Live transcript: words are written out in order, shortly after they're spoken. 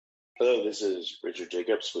Hello, this is Richard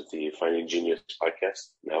Jacobs with the Finding Genius podcast,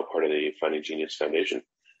 now part of the Finding Genius Foundation.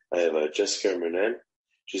 I have Jessica Murnane.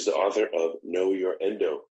 She's the author of Know Your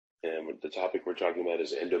Endo, and the topic we're talking about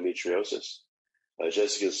is endometriosis.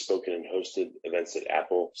 Jessica has spoken and hosted events at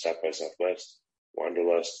Apple, South by Southwest,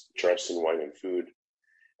 Wanderlust, Charleston Wine and Food,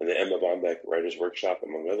 and the Emma Bombeck Writers Workshop,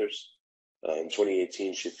 among others. In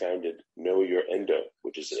 2018, she founded Know Your Endo,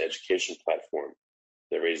 which is an education platform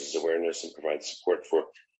that raises awareness and provides support for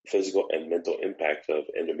physical and mental impact of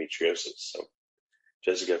endometriosis. So,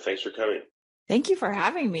 Jessica, thanks for coming. Thank you for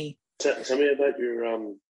having me. Tell me about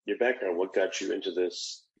your background. What got you into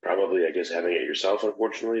this? Probably, I guess, having it yourself,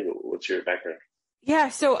 unfortunately, but what's your background? Yeah,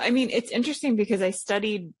 so it's interesting because I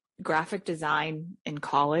studied graphic design in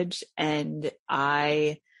college, and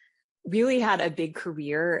I really had a big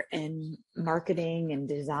career in marketing and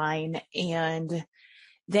design. And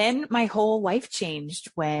then my whole life changed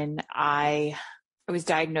when I was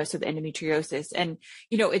diagnosed with endometriosis. And,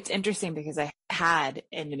 it's interesting because I had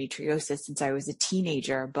endometriosis since I was a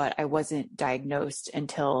teenager, but I wasn't diagnosed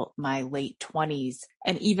until my late 20s.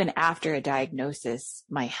 And even after a diagnosis,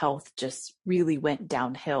 my health just really went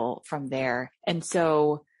downhill from there. And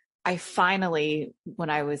so I finally, when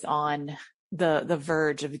I was on the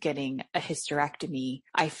verge of getting a hysterectomy,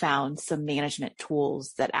 I found some management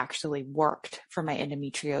tools that actually worked for my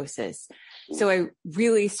endometriosis. So I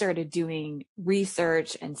really started doing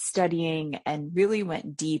research and studying and really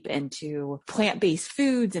went deep into plant-based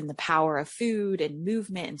foods and the power of food and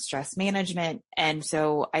movement and stress management. And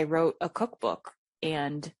so I wrote a cookbook,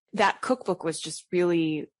 and that cookbook was just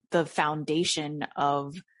really the foundation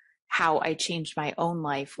of how I changed my own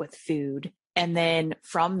life with food. And then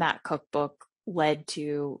from that cookbook led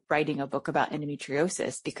to writing a book about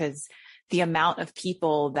endometriosis, because the amount of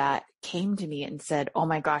people that came to me and said, "Oh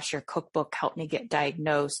my gosh, your cookbook helped me get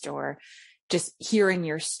diagnosed," or just hearing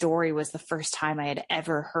your story was the first time I had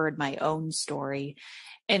ever heard my own story.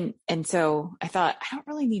 And so I thought, I don't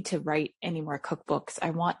really need to write any more cookbooks.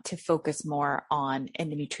 I want to focus more on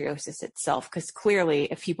endometriosis itself, because clearly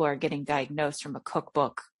if people are getting diagnosed from a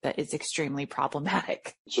cookbook, that is extremely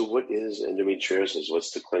problematic. So what is endometriosis?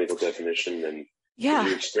 What's the clinical definition? And when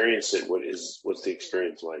you experience it, what's the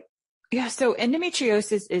experience like? Yeah, so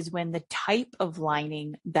endometriosis is when the type of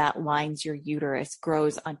lining that lines your uterus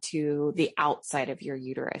grows onto the outside of your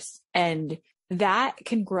uterus. And that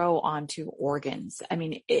can grow onto organs.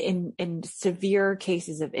 In severe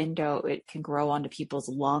cases of endo, it can grow onto people's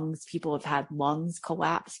lungs. People have had lungs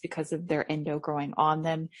collapse because of their endo growing on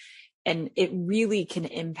them. And it really can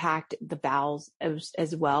impact the bowels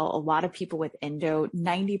as well. A lot of people with endo,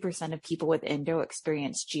 90% of people with endo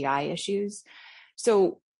experience GI issues.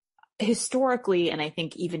 So historically, and I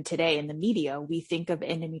think even today in the media, we think of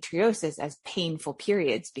endometriosis as painful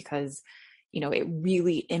periods because it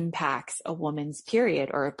really impacts a woman's period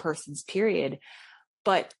or a person's period.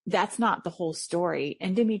 But that's not the whole story.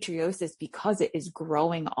 Endometriosis, because it is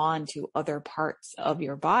growing on to other parts of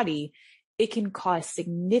your body, it can cause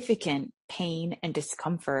significant pain and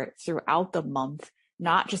discomfort throughout the month,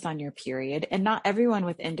 not just on your period. And not everyone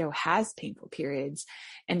with endo has painful periods.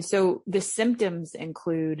 And so the symptoms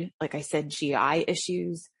include, like I said, GI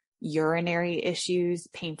issues, urinary issues,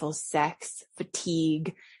 painful sex,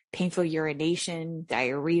 fatigue, painful urination,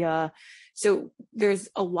 diarrhea. So there's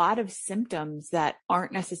a lot of symptoms that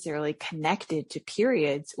aren't necessarily connected to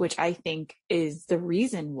periods, which I think is the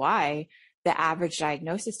reason why the average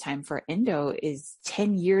diagnosis time for endo is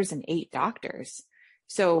 10 years and 8 doctors.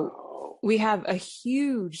 So we have a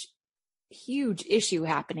huge issue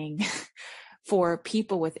happening for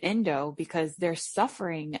people with endo because they're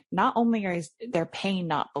suffering. Not only is their pain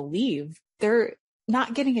not believed, they're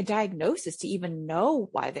not getting a diagnosis to even know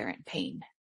why they're in pain.